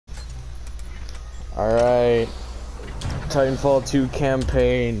Alright. Titanfall 2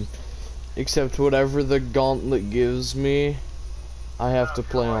 campaign. Except whatever the gauntlet gives me, I have to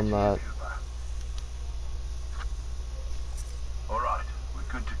play on that. Alright,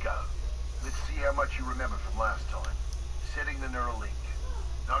 we're good to go. Let's see how much you remember from last time. Setting the neural link.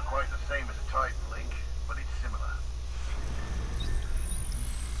 Not quite the same as a Titan link, but it's similar.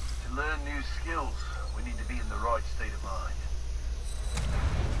 To learn new skills, we need to be in the right state of mind.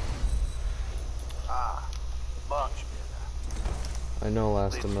 Ah, much better. I know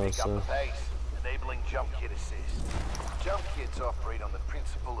last Let's time I pick up the said. pace, enabling jump kit assist. Jump kits operate on the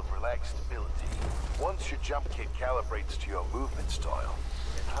principle of relaxed stability. Once your jump kit calibrates to your movement style,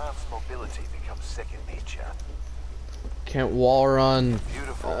 enhanced mobility becomes second nature. Can't wall run.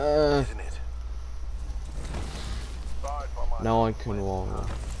 Beautiful, isn't it? Inspired by my Now I can wall run.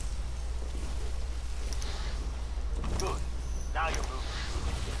 Good. Now you're moving.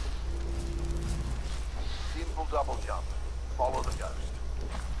 Simple double jump. Follow the ghost.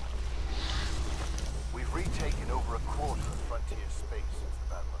 We've retaken over a quarter of frontier space since the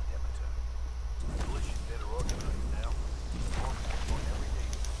Battle of Demeter. Militia better organized now. Focusing on everyday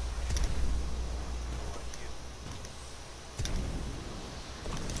like you.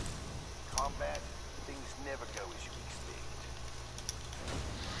 Combat, things never go as you expect.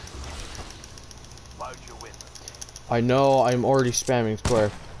 Load your weapon. I know, I'm already spamming square.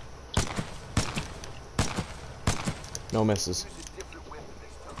 No misses. Use a different weapon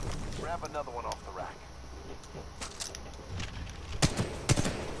this time. Grab another one off the rack.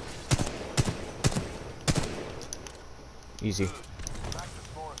 Easy. Practice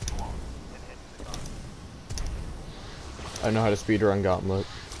more if you want, and head to the gun. I know how to speedrun gauntlet.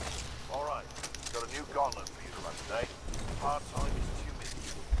 Alright, got a new gauntlet for you to run today. Hard time is 2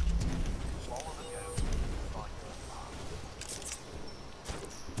 minutes. Follow the ghost and find your path.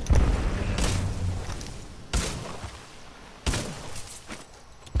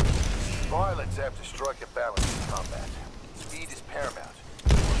 Violets have to strike a balance in combat. Speed is paramount.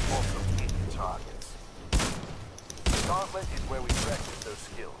 You must also hit your targets. Gauntlet is where we practice those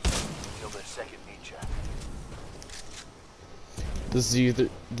skills until they're second nature.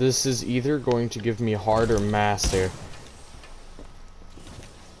 This is either going to give me hard or master.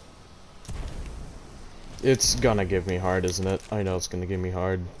 It's gonna give me hard, isn't it? I know it's gonna give me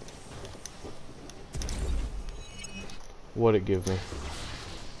hard. What'd it give me?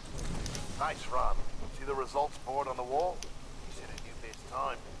 Nice run. See the results board on the wall? You set a new best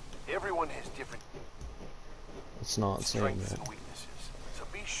time. Everyone has different It's not saying strengths that. and weaknesses, so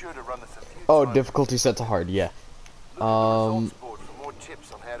be sure to run this a few Oh, times. difficulty set to hard, yeah. Look at the results board for more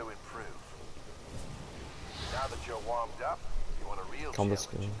tips on how to improve. Now that you're warmed up, if you want a real Combat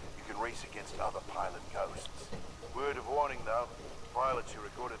challenge, skill. you can race against other pilot ghosts. Word of warning though, pilots who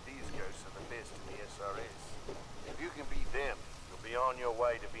recorded these ghosts are the best in the SRS. If you can beat them, you'll be on your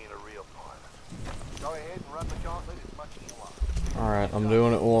way to being a real pilot. Go ahead and run the gauntlet as much as you want. Alright, I'm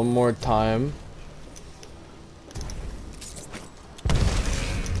doing it one more time.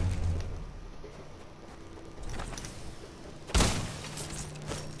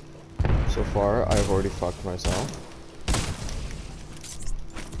 So far, I've already fucked myself.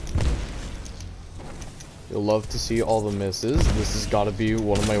 You'll love to see all the misses. This has got to be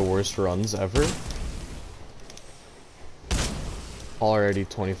one of my worst runs ever. Already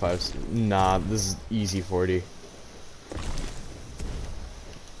 25. Nah, this is easy 40.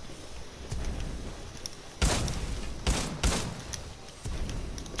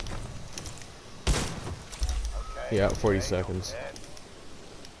 Okay, Yeah, 40 okay, seconds. not bad.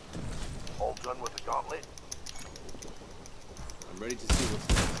 All done with the gauntlet? I'm ready to see what's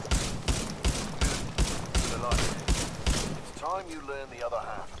next. Good enough. It's time you learn the other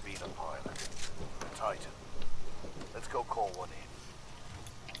half of being a pilot. A Titan. Let's go call one in.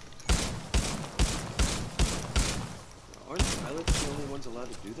 Aren't pilots the only ones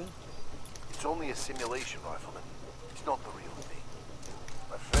allowed to do that? It's only a simulation, Rifleman. It's not the real thing.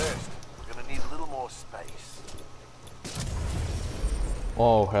 But first, we're gonna need a little more space.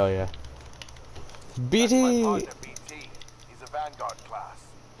 Oh, hell yeah. That's my BT! partner, BT. He's a Vanguard class.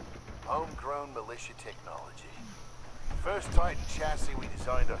 Homegrown militia technology. First Titan chassis we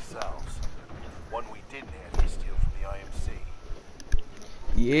designed ourselves. One we didn't have to steal from the IMC.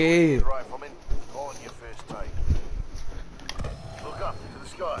 Yeah. Rifleman, calling your first Titan. Look up to the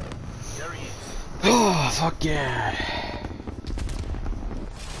sky. There he is. Oh, fuck yeah.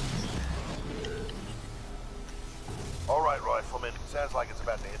 All right, Rifleman. Sounds like it's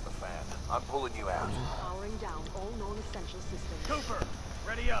about to hit the fan. I'm pulling you out. Powering down all known essential systems. Cooper,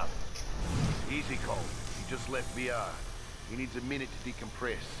 ready up. Easy, Cole. You just left VR. He needs a minute to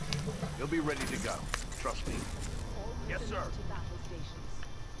decompress. He'll be ready to go. Trust me. Yes, sir.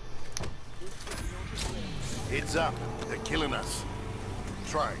 Heads up. They're killing us.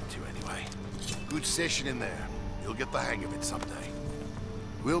 Trying to, anyway. Good session in there. You'll get the hang of it someday.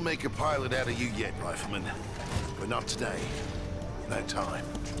 We'll make a pilot out of you yet, Rifleman. But not today. No time.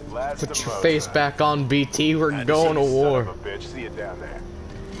 Put your face back on, BT. We're going to war. Son of a bitch. See you down there.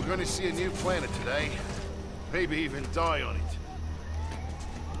 We're going to see a new planet today. Maybe even die on it.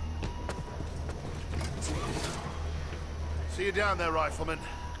 See you down there, Rifleman.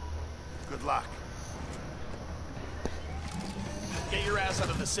 Good luck. Get your ass out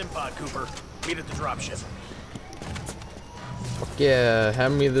of the sim pod, Cooper. Meet at the dropship. Fuck yeah,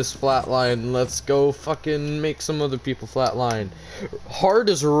 hand me this flatline. Let's go fucking make some other people flatline. Hard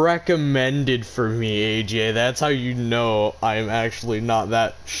is recommended for me, AJ. That's how you know I'm actually not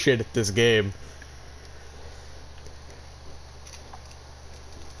that shit at this game.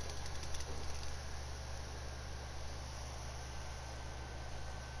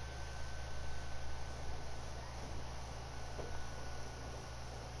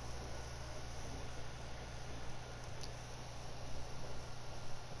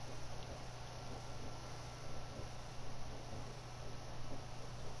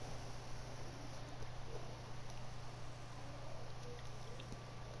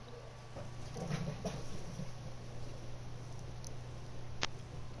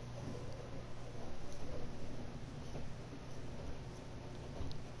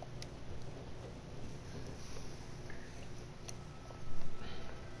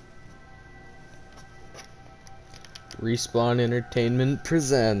 Respawn Entertainment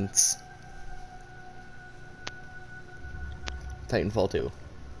presents Titanfall 2.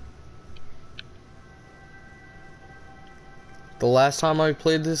 The last time I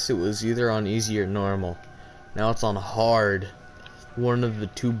played this, it was either on easy or normal. Now it's on hard. One of the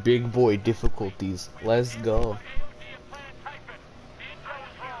two big boy difficulties. Let's go.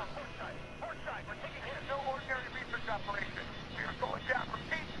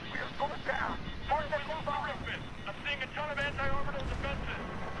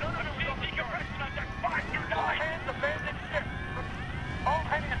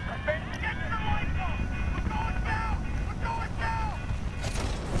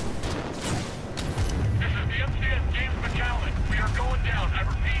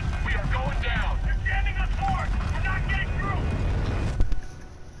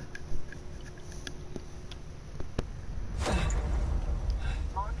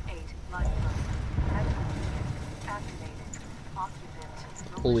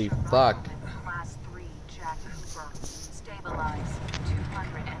 Holy fuck. Class 3 Jack Cooper. Stabilize.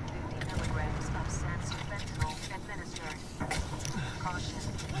 250 milligrams of Sansufentanil administered. Caution.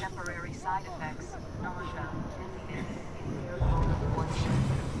 Temporary side effects. Nausea. Dizziness. Impaired motor function.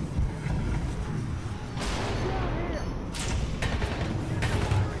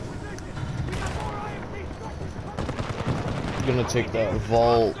 I'm gonna take that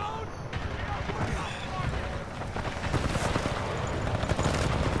vault.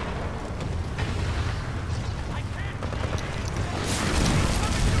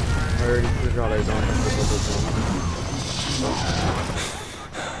 I already forgot I don't have the double jump.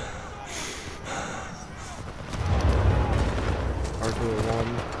 R201.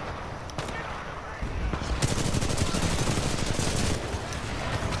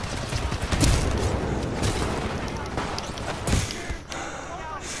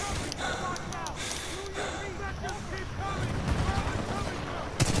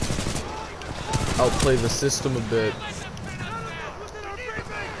 Outplay the system a bit.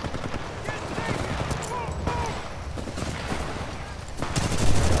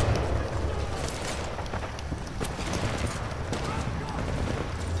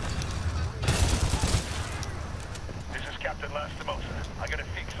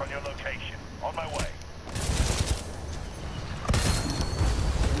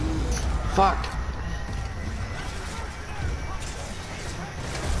 Fuck.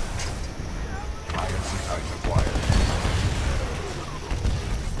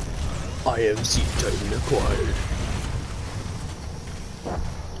 IMC Titan acquired.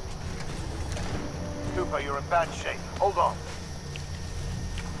 Cooper, you're in bad shape. Hold on.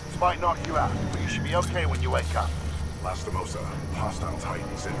 This might knock you out, but you should be okay when you wake up. Lastimosa, hostile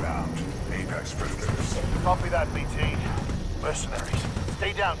Titans inbound. Apex predators. Copy that, BT. Mercenaries.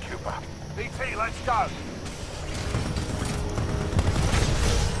 Stay down, Cooper. BT, let's go!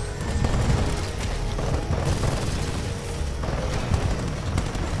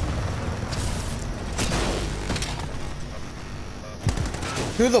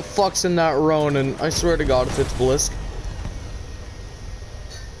 Who the fuck's in that Ronin? I swear to God if it's Blisk.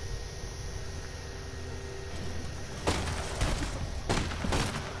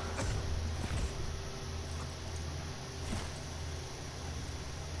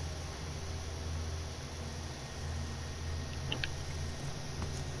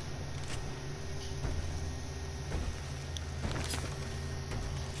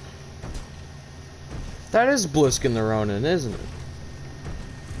 That is Blisk in the Ronin, isn't it?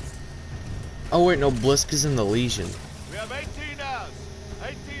 Oh wait, no, Blisk is in the Legion. We have 18 hours.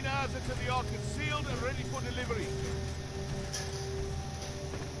 18 hours until the Ark is sealed and ready for delivery.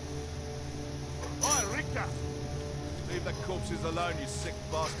 Oi, Richter! Leave the corpses alone, you sick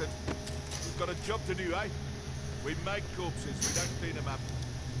bastard. We've got a job to do, eh? We make corpses, we don't clean them up.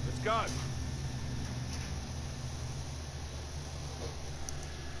 Let's go!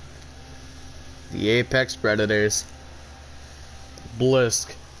 The Apex Predators.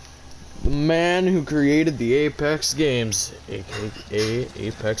 Blisk. The man who created the Apex games, aka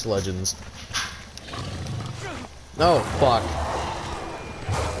Apex Legends. Oh, fuck.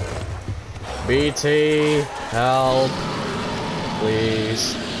 BT, help.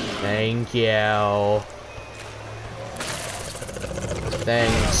 Please. Thank you.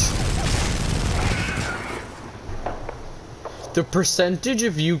 Thanks. The percentage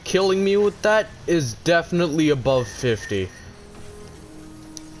of you killing me with that is definitely above 50.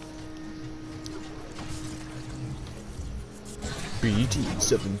 BT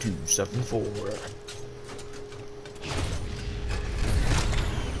 7274.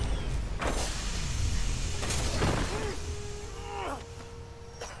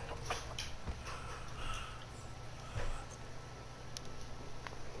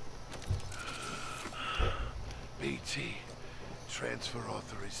 BT, transfer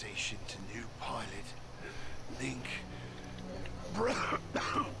authorization to new pilot. Link,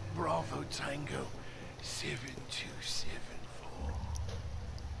 Bravo Tango 7274.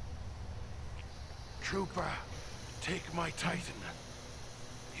 Trooper, take my Titan.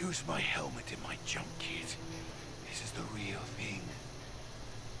 Use my helmet in my jump kit. This is the real thing.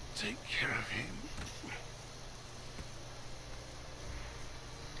 Take care of him.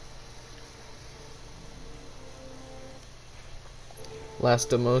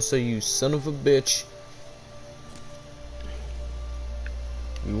 Lastimosa, you son of a bitch.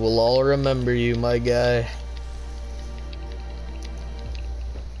 We will all remember you, my guy.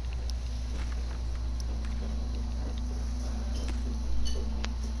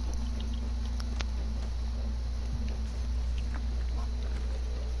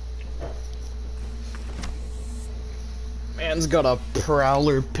 Man's got a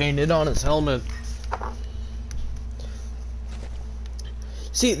Prowler painted on his helmet.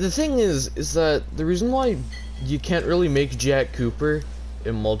 See, the thing is that the reason why you can't really make Jack Cooper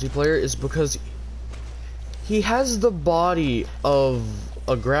in multiplayer is because he has the body of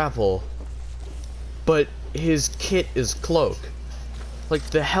a grapple, but his kit is cloak. Like,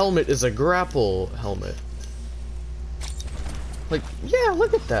 the helmet is a grapple helmet. Like, yeah,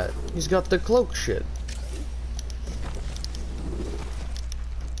 look at that. He's got the cloak shit.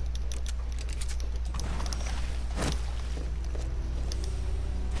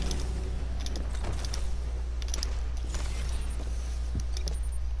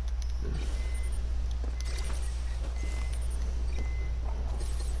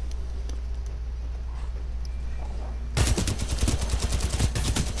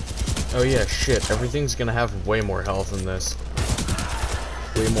 Oh yeah, shit, everything's gonna have way more health in this.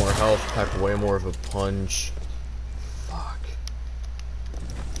 Way more health, pack way more of a punch. Fuck.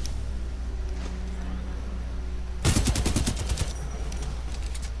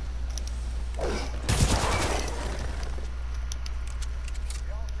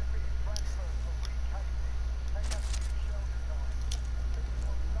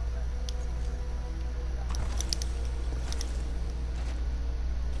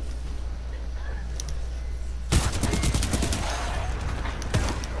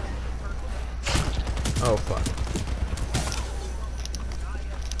 Oh fuck.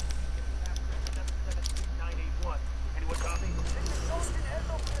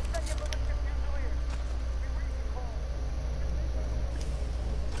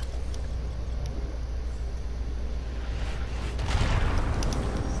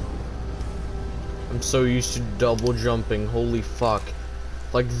 I'm so used to double jumping, holy fuck.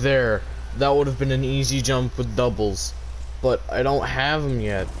 Like there, that would have been an easy jump with doubles. But I don't have them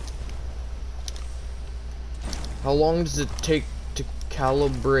yet. How long does it take to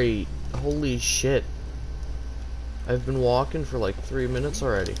calibrate? Holy shit. I've been walking for like 3 minutes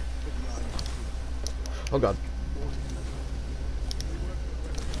already. Oh god.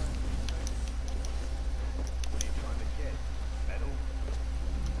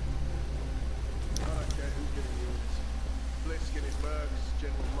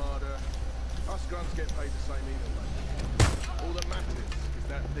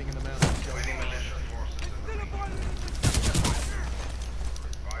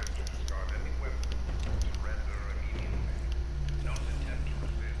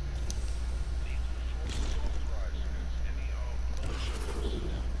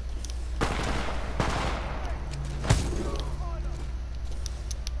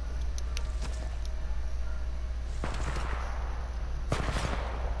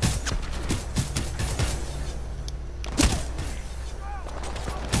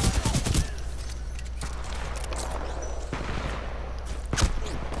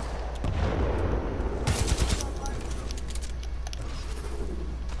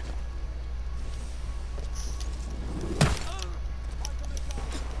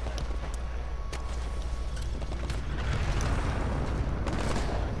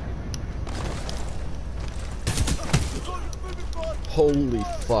 Holy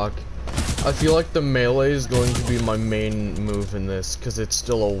fuck. I feel like the melee is going to be my main move in this, because it's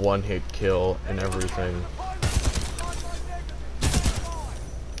still a one-hit kill and everything.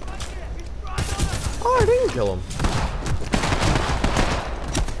 Oh, I didn't kill him.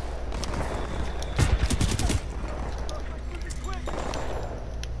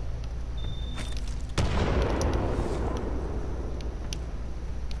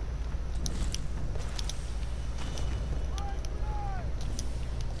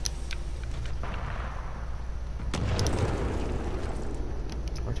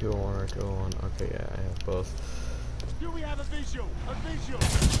 R201, R201. Okay, yeah, I have both. Do we have a visual? A visual!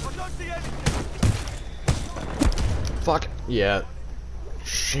 I don't see anything! Fuck. Yeah.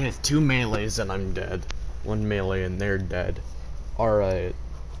 Shit, 2 melees and I'm dead. 1 melee and they're dead. Alright.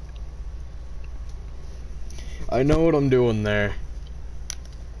 I know what I'm doing there.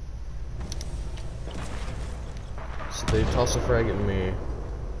 So they toss a frag at me.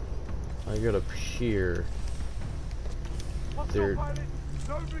 I get up here. They're...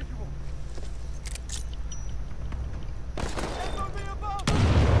 No visual!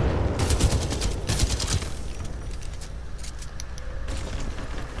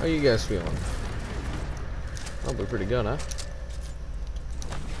 How you guys feeling? Probably pretty good, huh?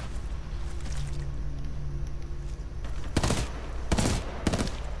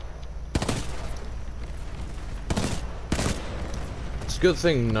 It's a good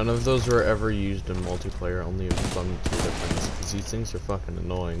thing none of those were ever used in multiplayer, only in fun tier difference, because these things are fucking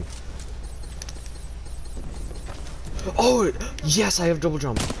annoying. Oh! Yes, I have double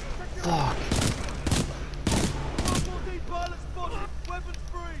jump! Fuck!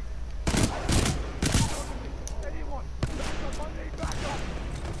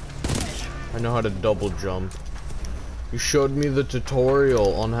 I know how to double jump. You showed me the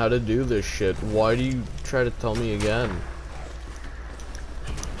tutorial on how to do this shit. Why do you try to tell me again?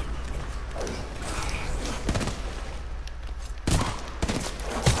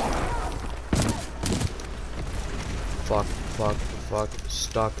 Fuck, fuck, fuck.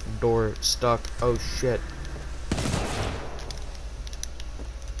 Stuck. Door stuck. Oh shit.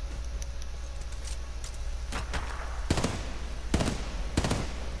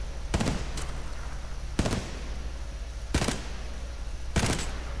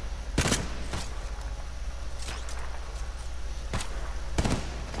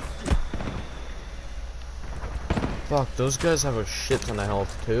 Fuck, those guys have a shit ton of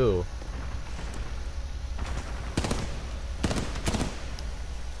health too.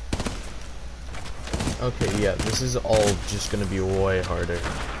 Okay, yeah, this is all just gonna be way harder.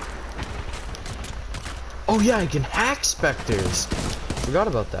 Oh yeah, I can hack specters! Forgot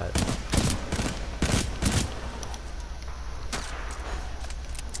about that.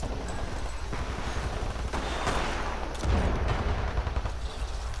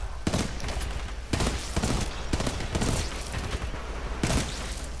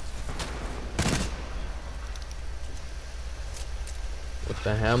 With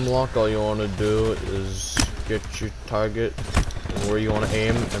the hemlock, all you want to do is get your target and where you want to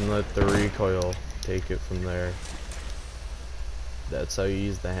aim and let the recoil take it from there. That's how you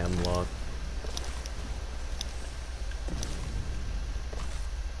use the hemlock.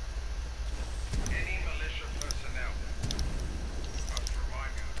 Any militia personnel must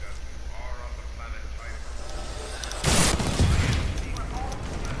remind you that you are on the planet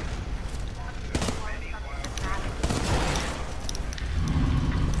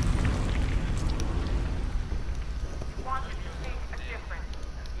Want to make a difference.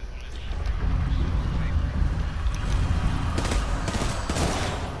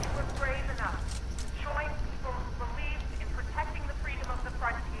 You were brave enough, showing people who believed in protecting the freedom of the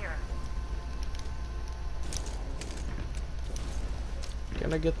frontier.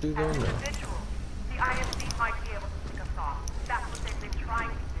 Can I get through there? As No. individuals, the IMC might be able to pick us off. That's what they've been trying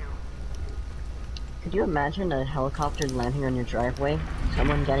to do. Could you imagine a helicopter landing on your driveway,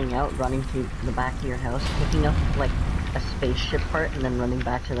 someone getting out, running to the back of your house, picking up like a spaceship part, and then running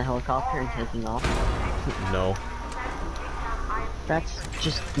back to the helicopter and taking off? No. That's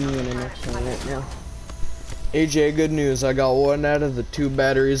just me in a nutshell right now. AJ, good news. I got 1 out of the 2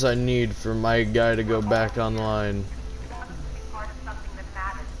 batteries I need for my guy to go back online. Part of something that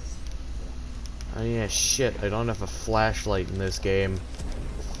matters. Oh yeah, shit. I don't have a flashlight in this game.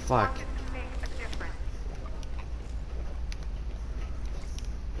 Fuck. To make a difference.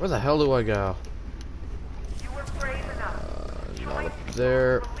 Where the hell do I go? You were brave enough. Not up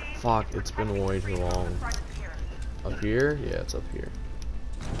there. Fuck, it's been way too long. Up here? Yeah, it's up here.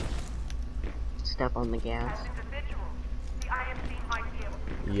 Step on the gas. As individuals, the IMC might be able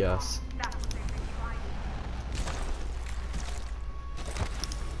to. Yes. That's what they've been trying to do.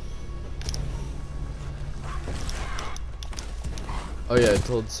 Oh yeah, I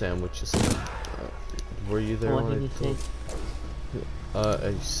told Sam what you said. Were you there What when did you I say? told?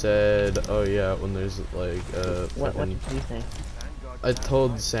 I said, oh yeah, when there's like What fucking. did you say? I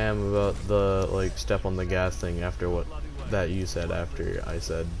told Sam about the like step on the gas thing after what that you said after I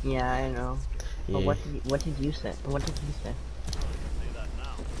said. Yeah, I know. But Yeah. what did you say? What did he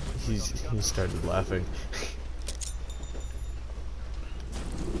say? He started laughing.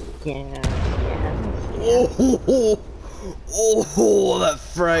 Yeah. Oh, oh, that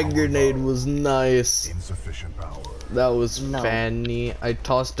frag grenade was nice. Insufficient power. That was No. fanny. I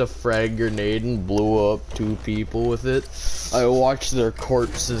tossed a frag grenade and blew up 2 people with it. I watched their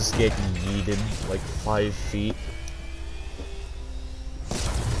corpses get yeeted like 5 feet.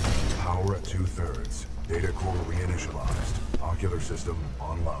 Power at 2/3. Data core reinitialized. Ocular system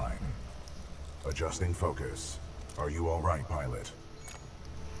online. Adjusting focus. Are you alright, pilot?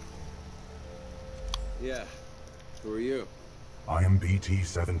 Yeah. Who are you? I am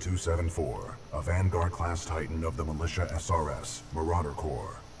BT-7274, a Vanguard-class Titan of the Militia SRS, Marauder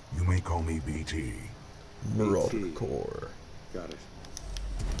Corps. You may call me BT. Marauder BT. Core. Got it.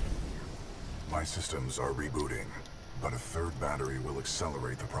 My systems are rebooting, but a 3rd battery will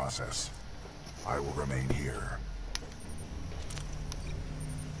accelerate the process. I will remain here.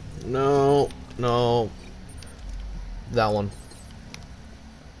 No, no. That one.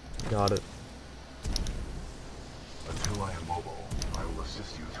 Got it. Until I am mobile, I will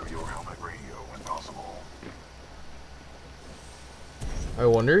assist you through your helmet radio when possible. I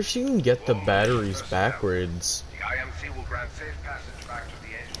wonder if she can get the batteries backwards. The IMC will grant safe passage back to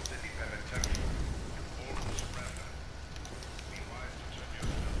the ancient independent temple. All who surrender. Be wise to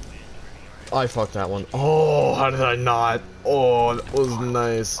turn yourself in. I fucked that one. Oh, how did I not? Oh, that was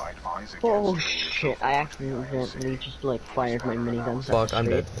nice. I advise against Oh doing shit, yourself I over to the accidentally IMC. just like fired my miniguns at Fuck, the I'm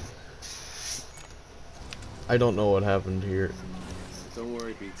street. dead. I don't know what happened here. Don't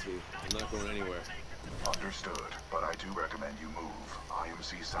worry, BT. I'm not going anywhere. Understood, but I do recommend you move.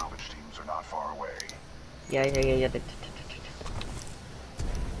 IMC salvage teams are not far away. Yeah.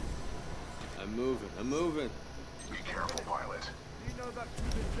 I'm moving. I'm moving. Be careful, pilot. Do you know about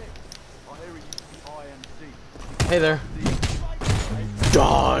Cuban Links? I hear he used to be IMC. Hey there.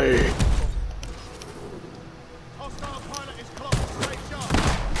 Die! Hostile pilot is close. Stay sharp.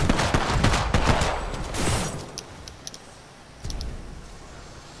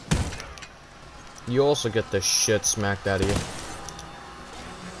 You also get the shit smacked out of you.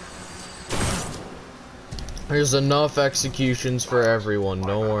 There's enough executions for everyone,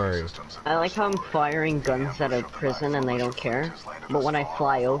 don't worry. I like how I'm firing guns at a prison and they don't care. But when I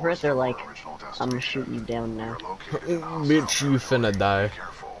fly over it, they're like, I'm gonna shoot you down now. Bitch, you finna die.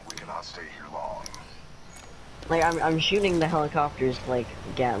 Careful, we cannot stay here long. Like, I'm shooting the helicopters like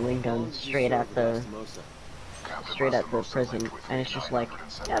Gatling guns straight at the prison. And it's just like,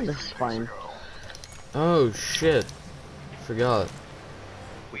 yeah, this is fine. Oh shit. Forgot.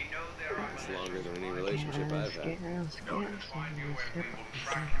 We know there are It's longer than any relationship I've had. find you and we will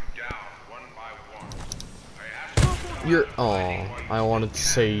track you down one by one. I ask you You're. Oh, I wanted to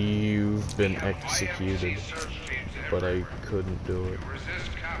say you've been executed, search teams but I couldn't do it. to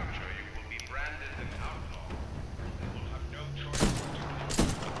resist capture, you will be branded an outlaw. They will have no choice but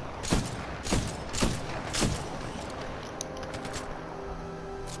to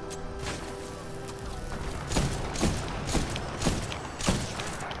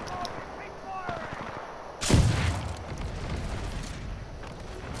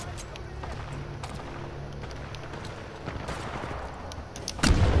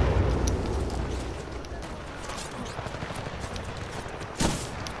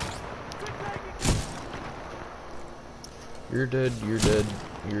You're dead, you're dead,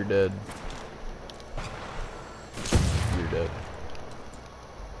 you're dead. You're dead.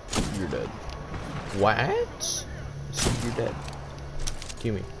 You're dead. What? I said you're dead.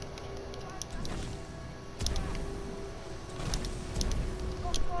 Gimme.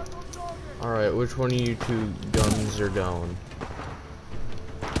 Alright, which one of you 2 guns are going?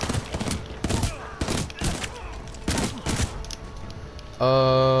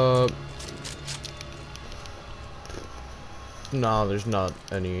 No, there's not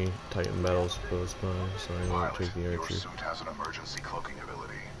any Titan battles close by, so I won't take the Your archer. suit has an emergency cloaking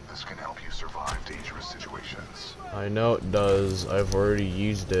ability. This can help you survive dangerous situations. I know it does. I've already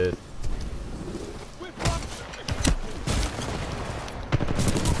used it.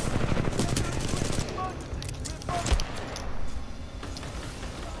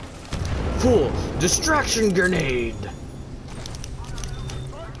 Cool! Distraction grenade!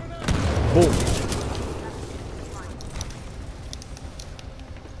 Boom!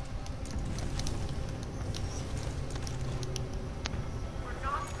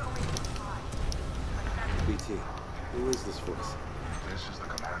 This is the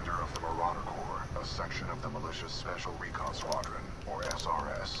commander of the Marauder Corps, a section of the Militia's Special Recon Squadron, or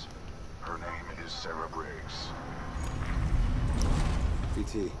SRS. Her name is Sarah Briggs.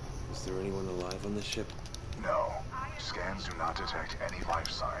 BT, is there anyone alive on this ship? No. Scans do not detect any life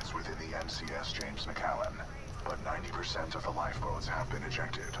signs within the NCS James McAllen, but 90% of the lifeboats have been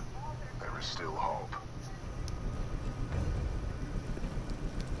ejected. There is still hope.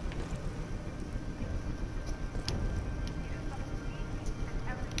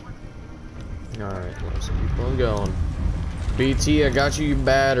 Alright, let's keep on going. BT, I got you your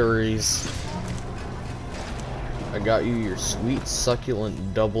batteries. I got you your sweet,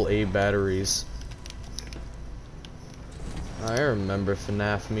 succulent AA batteries. I remember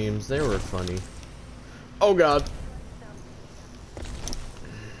FNAF memes, they were funny. Oh god.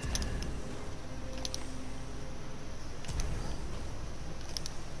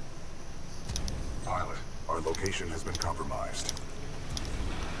 Pilot, our location has been compromised.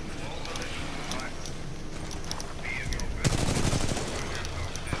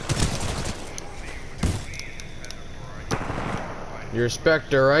 You're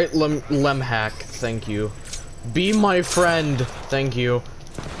Spectre, right? Lemhack, thank you. Be my friend, thank you.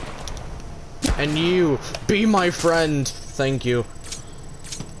 And you, be my friend, thank you.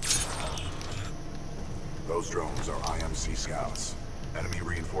 Those drones are IMC scouts. Enemy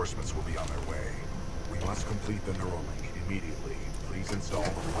reinforcements will be on their way. We must complete the Neuralink immediately. Please install the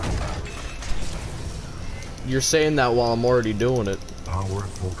final battery. You're saying that while I'm already doing it. Power at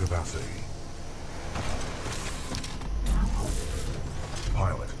full capacity.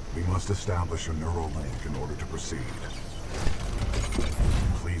 Pilot, we must establish a Neuralink in order to proceed.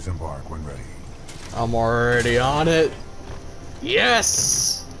 Please embark when ready. I'm already on it.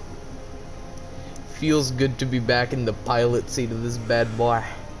 Yes! Feels good to be back in the pilot seat of this bad boy.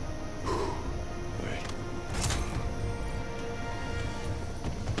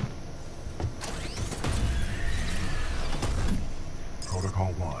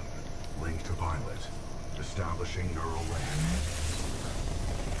 Protocol 1. Link to pilot. Establishing Neuralink.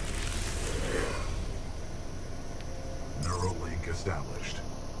 Neuralink established.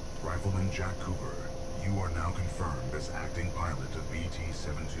 Rifleman Jack Cooper, you are now confirmed as acting pilot of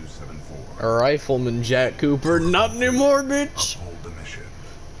BT-7274. Rifleman Jack Cooper, not anymore, bitch! Uphold the mission.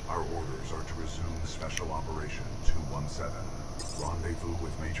 Our orders are to resume Special Operation 217. Rendezvous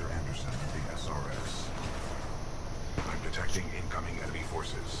with Major Anderson of the SRS. I'm detecting incoming enemy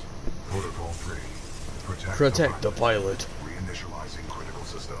forces. Protocol 3. Protect the pilot. Reinitializing critical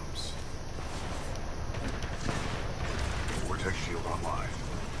systems. Vortex shield online.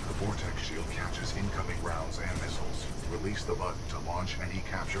 The vortex shield catches incoming rounds and missiles. Release the button to launch any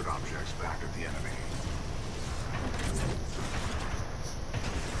captured objects back at the enemy.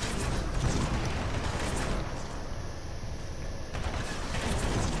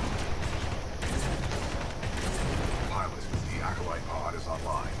 Pilot, the Acolyte pod is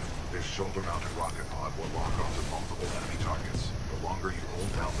online. This shoulder-mounted rocket pod will lock onto multiple enemy targets. The longer you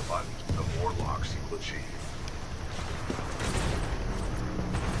hold down the button, the more locks you will achieve.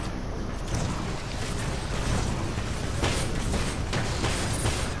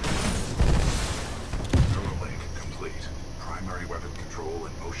 Neuralink complete. Primary weapon control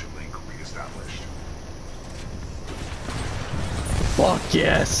and motion link re-established. Fuck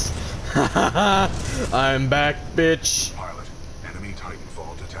yes! I'm back, bitch. Pilot, enemy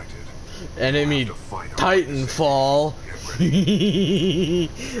Titanfall detected. Enemy Titanfall.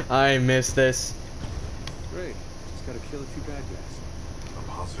 I miss this. Great. Just gotta kill a few bad guys. A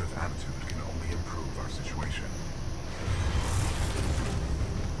positive attitude can only improve our situation.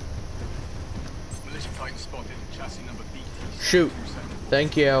 Militia Titan spotted. Chassis number BT. Shoot.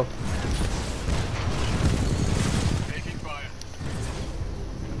 Thank you. Taking fire.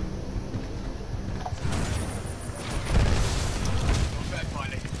 Not bad,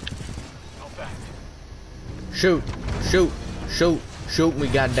 pilot. Not bad. Shoot. Shoot. Shoot. Shoot me,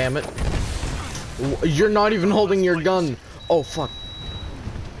 goddammit. You're not even holding your gun. Oh, fuck.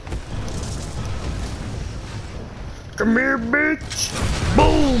 Come here, bitch.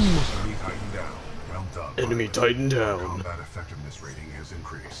 Boom. Enemy Titan down. Well done. Enemy pilot. Titan down. Combat effectiveness rating has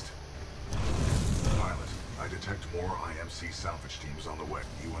increased. Pilot, I detect more IMC salvage teams on the way.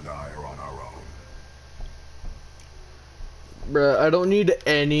 You and I are on our own. Bruh, I don't need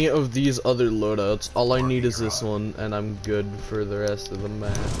any of these other loadouts. All I need is this one, and I'm good for the rest of the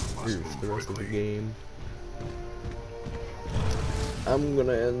map. Or for the rest of the game. I'm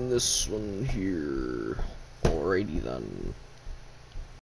gonna end this one here. Alrighty then.